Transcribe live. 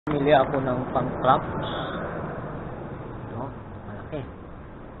Bumili ako ng pang-clamps. No, malaki.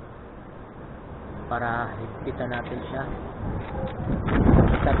 Para higpitan natin siya.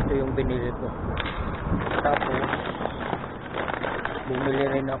 Ito yung binili ko. Tapos bumili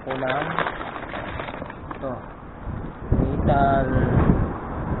rin ako ng ito, metal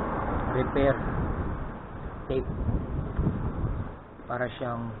repair tape para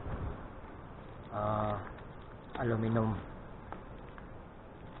siyang aluminum.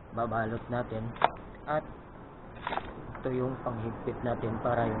 Babalot natin at ito yung panghigpit natin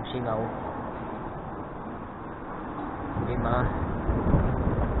para yung singaw hindi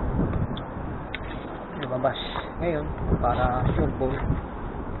lumabas. Ngayon para sureball,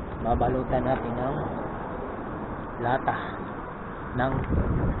 babalutan natin ng lata ng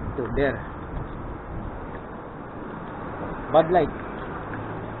tuber. Bud Light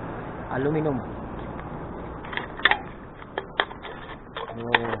aluminum.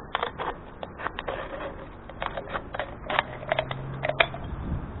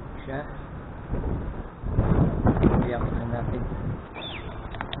 Siya iyak na natin.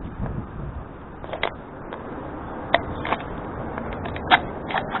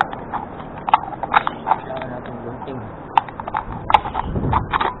 Kailangan natin gunting.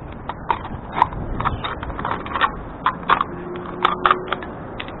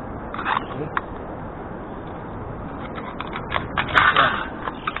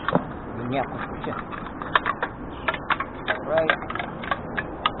 Ganyan ko siya. Alright.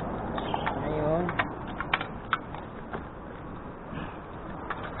 Ngayon,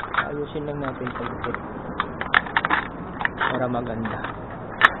 ayusin lang natin pagkit para maganda.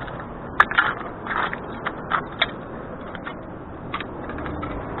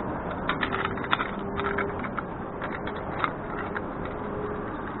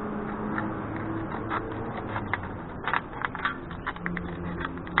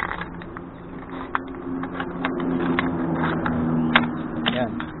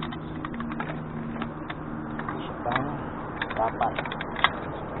 Yan. Isa pang dapat.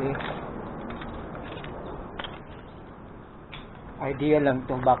 Okay. Idea lang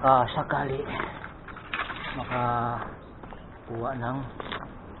to, baka sakali makakuha ng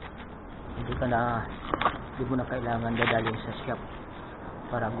hindi mo na kailangan dadalhin sa shop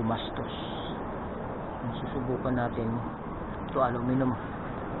para gumastos. Ang susubukan natin ito, aluminum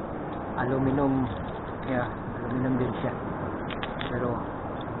din siya, pero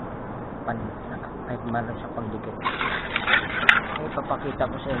kahit man lang sa pagdikit. Ipapakita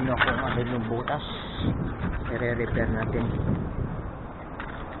ko sa inyo kung ano yung butas, i-repair natin.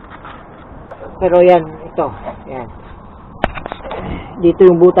 Pero yan, ito, yan. Dito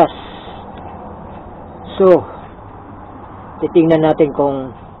yung butas. So, titingnan natin kung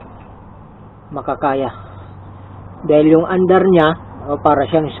makakaya. Dahil yung andar niya, para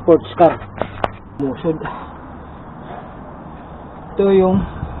siyang sports car. Musod. Ito yung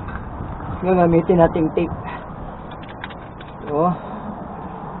gagamitin nating tape.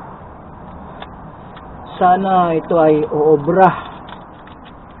 Sana ito ay uobra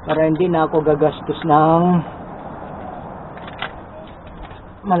para hindi na ako gagastos ng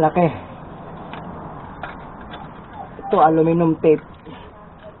malaki. Ito aluminum tape,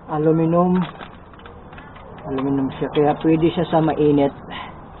 aluminum siya, kaya pwede siya sa mainit.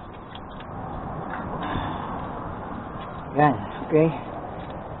 Yan, okay,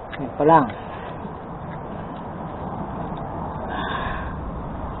 yan pa lang.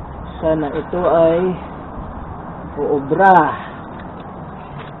 Sana ito ay uobra.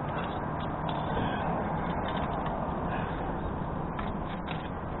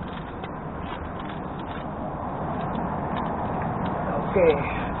 Okay.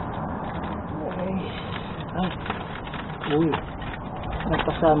 Uy,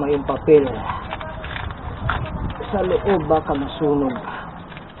 nagpasama yung papel sa loob, baka masunog.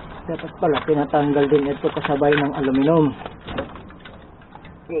 Dapat pala pinatanggal din ito kasabay ng aluminum.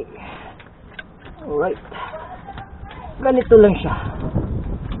 Okay. Alright. Ganito lang siya.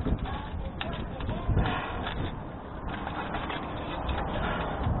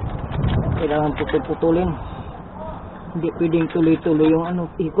 Kailangan putol-putulin. Hindi pwedeng tuloy-tuloy yung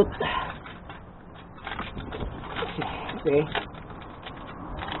ikot. Okay.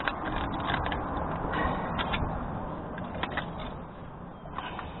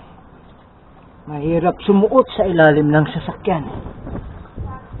 Mahirap sumuot sa ilalim ng sasakyan.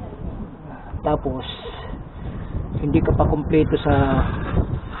 Tapos hindi ka pa kumpleto sa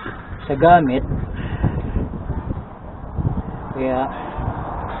gamit, kaya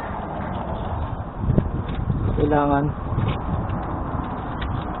kailangan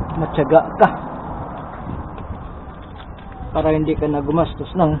matyaga ka. para hindi ka na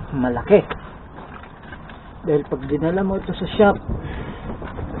gumastos ng malaki. Dahil pag dinala mo ito sa shop,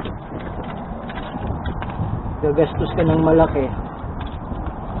 gagastos ka ng malaki.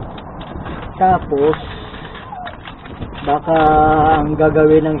 Tapos baka ang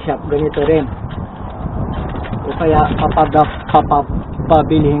gagawin ng shop ganito rin, o kaya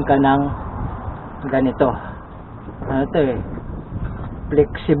papabilihin ka ng ganito, ano to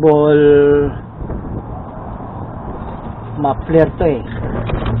flexible muffler to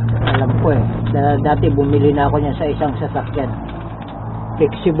alam ko dati bumili na ako niyan sa isang sasakyan.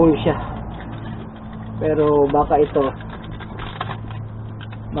 Flexible siya, pero baka ito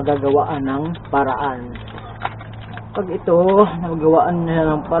magagawaan ng paraan. Pag ito nagawaan na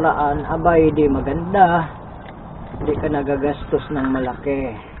ng paraan, abay di maganda, hindi ka nagagastos ng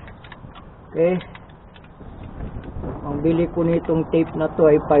malaki. Okay, ang bili ko nitong tape na to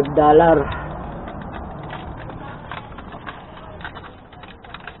ay $5.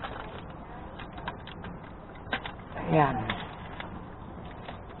 Ayan.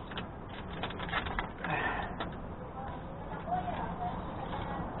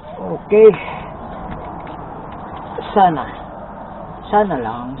 Okay. Sana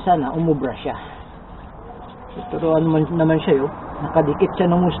umubra siya. Tuturuan naman siya nakadikit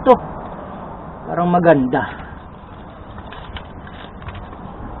siya ng gusto. Parang maganda.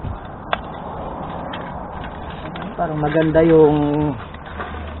 Parang maganda yung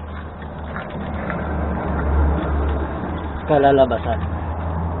kalalabasan.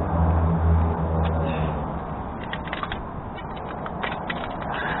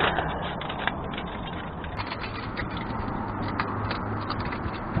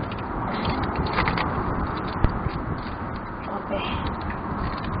 Okay.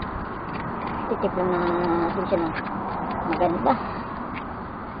 Titip lang natin siya ng maganda.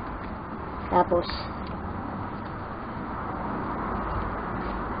 Tapos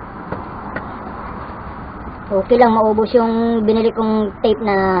okay lang maubos yung binili kong tape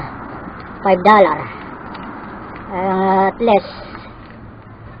na $5. At least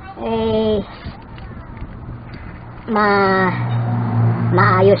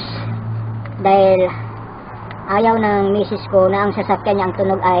maayos, dahil ayaw ng misis ko na ang sasakyan niya ang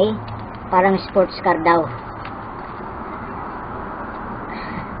tunog ay parang sports car daw.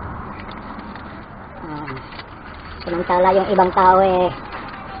 Samantala yung ibang tao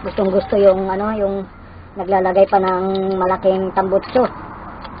gustong gusto yung yung naglalagay pa ng malaking tambutso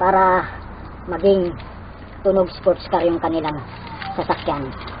para maging tunog sports car yung kanilang sasakyan.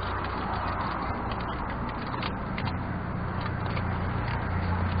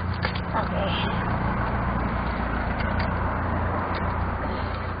 Okay.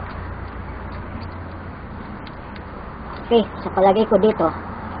 Okay, sa palagay ko dito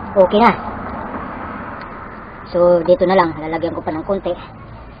okay na. So dito na lang, lalagyan ko pa ng konti.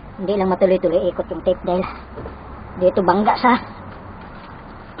 Hindi lang matuloy-tuloy ikot yung tape dahil dito bangga siya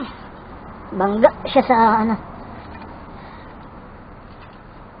sa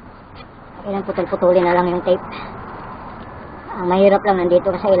kailangan putol-putulin na lang yung tape. Ang mahirap lang nandito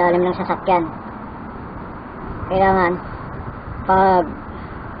ka sa ilalim ng sasakyan. Kailangan pag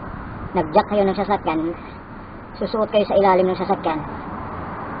nag-jack kayo ng sasakyan, susuot kayo sa ilalim ng sasakyan,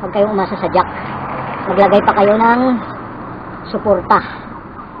 huwag kayong umasa sa jack, maglagay pa kayo ng suporta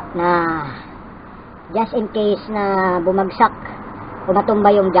na just in case na bumagsak o matumba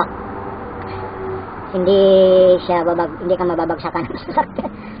yung jack, hindi ka mababagsakan ng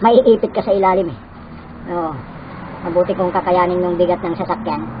sasakyan. Maiipit ka sa ilalim mabuti kung kakayanin yung bigat ng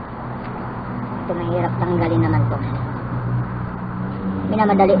sasakyan. Ito mahirap tanggalin naman to,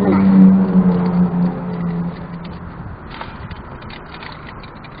 minamadali mo na.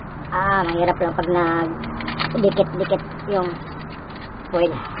 Mahirap lang pag dikit-dikit yung foil.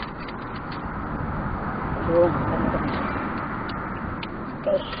 Yun.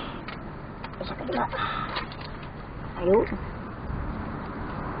 Okay. Sa kabila. Ayun.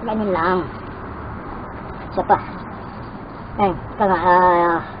 Ganyan lang. Isa pa.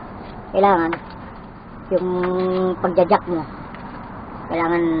 Kailangan yung pagjajack mo,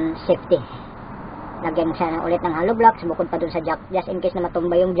 kailangan safety. Lagyan siya ulit ng hollow blocks bukod pa dun sa jack, just in case na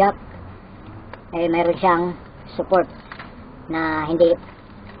matumba yung jack, mayroon siyang support na hindi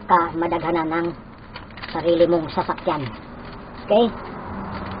ka madaghanan ng sarili mong sasakyan. Okay?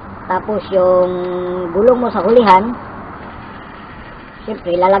 Tapos yung gulong mo sa hulihan,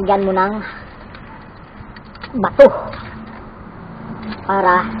 siyempre lalagyan mo ng bato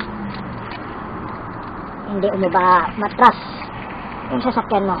para hindi matras yung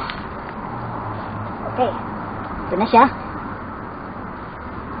sasakyan mo. Okay, ito na siya.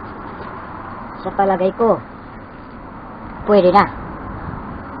 Sa palagay ko pwede na.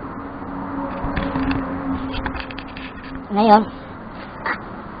 Ngayon,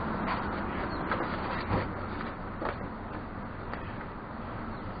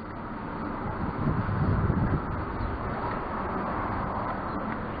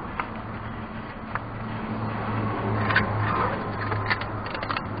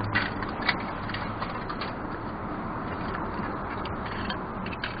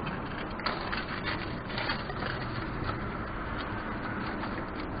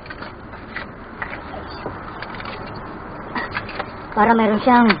 para meron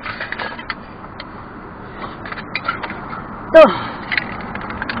siyang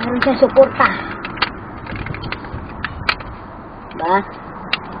meron siyang suporta, diba?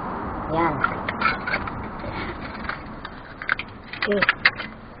 Yan. Okay.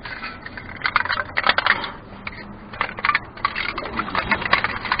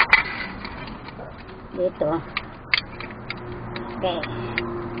 Dito. Okay.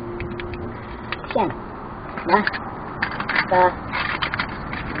 Yan. Diba?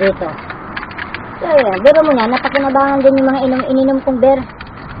 Dito. So, yun. Biro mo na, napakinabangan din yung mga ininom kong beer.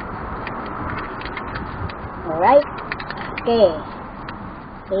 Alright. Okay.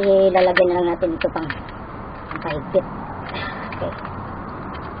 Ilalagyan na lang natin ito pang pahigpit. Okay.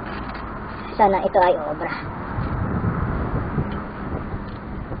 Sana ito ay obra.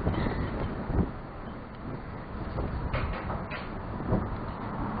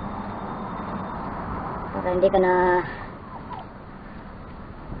 Para hindi ka na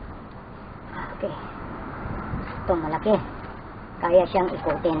okay. Ito malaki. Kaya siyang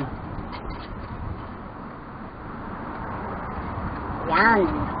ikutin. Yan.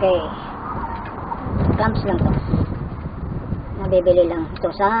 Okay. Clamps lang to. Nabibili lang ito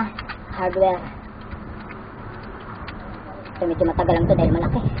sa hardware. Ito medyo matagal lang to dahil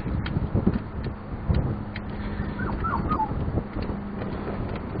malaki.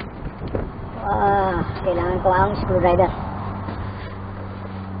 Kailangan ko ang screwdriver.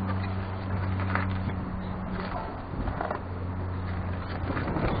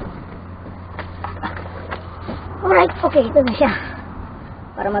 Alright, okay, ito na siya.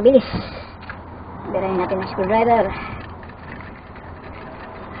 Para mabilis. Birahin natin ang screwdriver.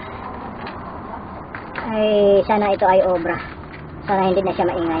 Ay, sana ito ay obra. Sana hindi na siya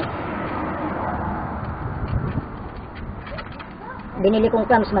maingay. Binili kong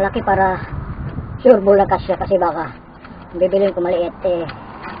clamps malaki para sure bulakas siya, kasi baka bibilin ko maliit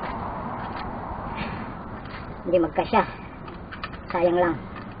hindi magkasya. Sayang lang.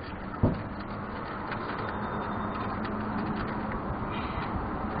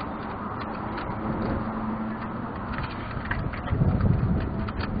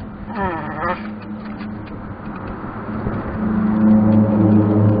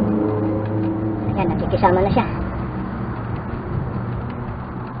 Ayan, nakikisama na siya.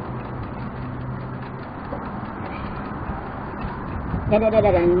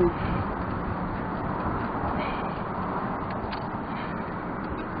 Dadadadadan.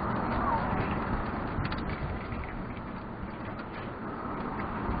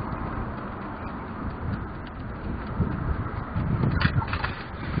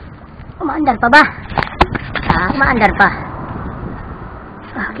 Umaandar pa ba? Umaandar pa.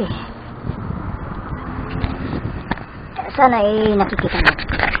 Okay. Sana ay nakikita mo.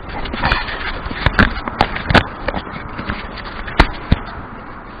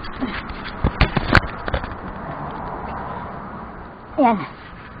 Ayan.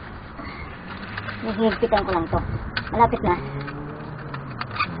 Hihigpitan ko lang to. Malapit na.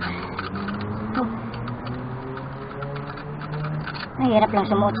 Mahirap lang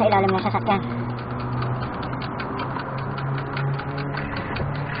sumuot sa ilalim ng sasakyan.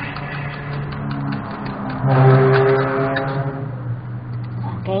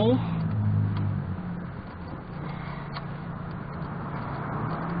 Okay.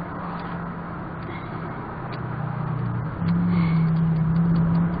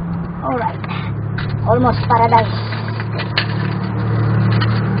 Alright. Almost paradise.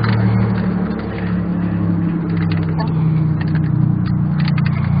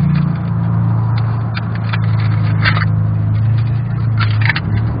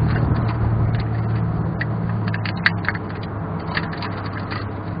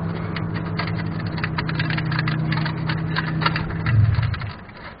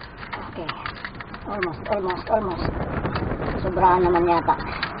 Almost. Sobrahan naman yata.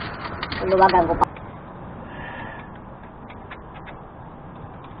 Luwagan ko pa.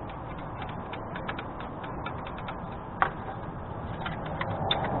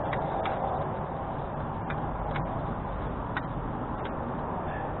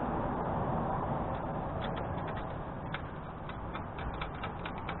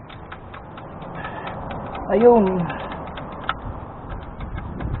 Ayun.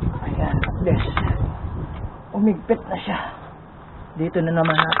 Ayan, at least umigpit na siya. Dito na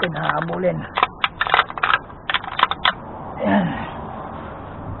naman natin hahabulin. Ayan.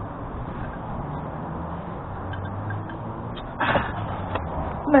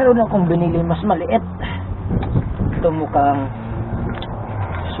 Meron akong binili mas maliit. Ito mukhang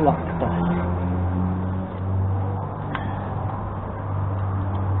swak ito.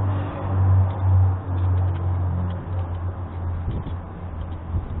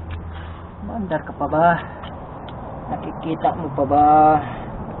 Mandar ka pa ba? Nakikita mo pa ba?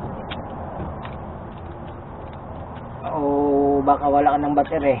 O baka wala ka ng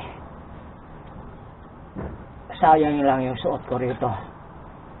battery? Sayang lang yung suot ko rito.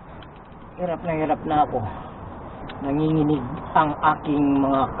 Hirap na ako. Nanginginig ang aking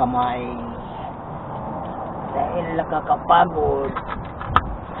mga kamay. Dahil nakakapagod.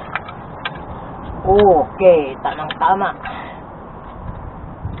 Okay, tamang-tama.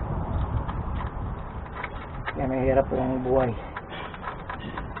 Kaya mahirap ang buhay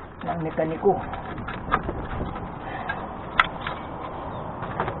ng mekaniko.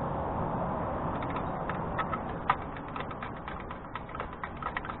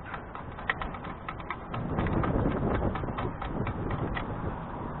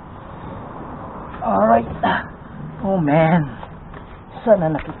 Alright. Oh man.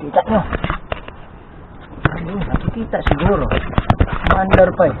 Sana nakikita nyo. Ayun, nakikita siguro. Maandar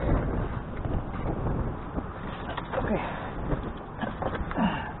pa eh. Okay.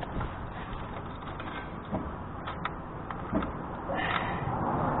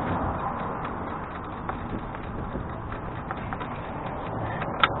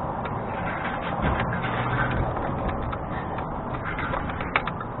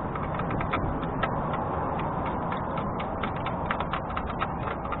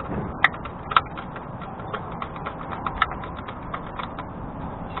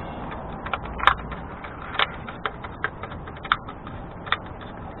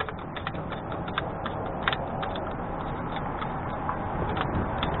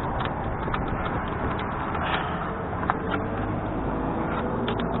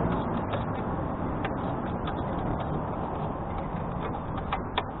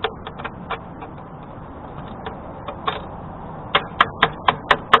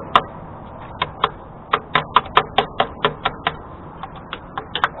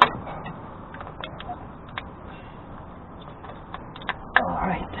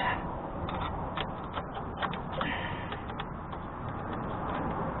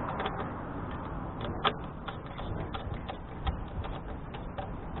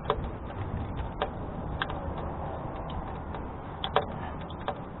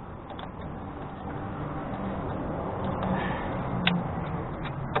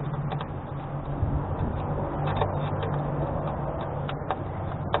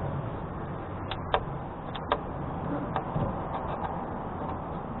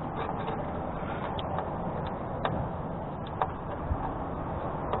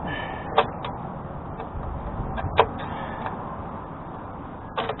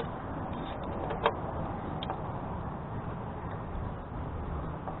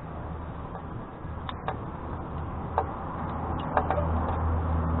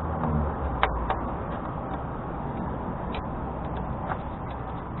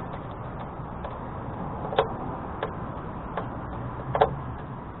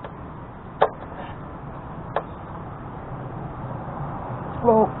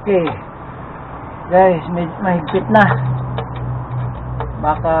 Okay. Guys, mahigpit na.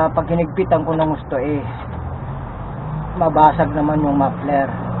 Baka pag hinigpitan ko ng gusto mabasag naman yung muffler.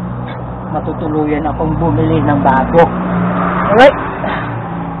 Matutuluyan akong bumili ng bago. Alright.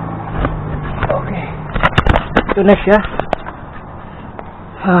 Okay. Ito na siya.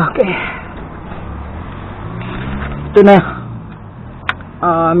 Okay. Ito na.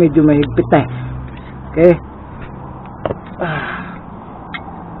 Medyo mahigpit na. Okay.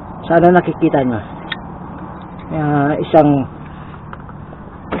 Sana nakikita nyo. Isang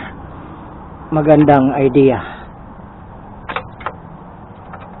magandang idea.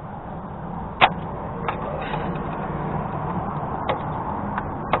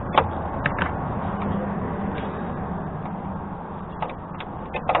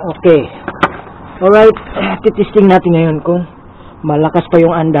 Okay. Alright. Titisting natin ngayon kung malakas pa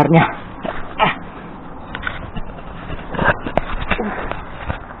yung andar niya.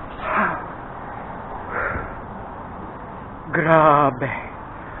 Grabe.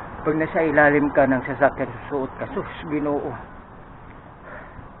 Pag nasa ilalim ka ng sasakyan, susuot ka. Sus, Ginoo.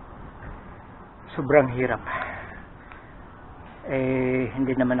 Sobrang hirap.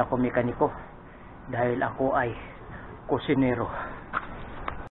 Hindi naman ako mekaniko. dahil ako ay kusinero.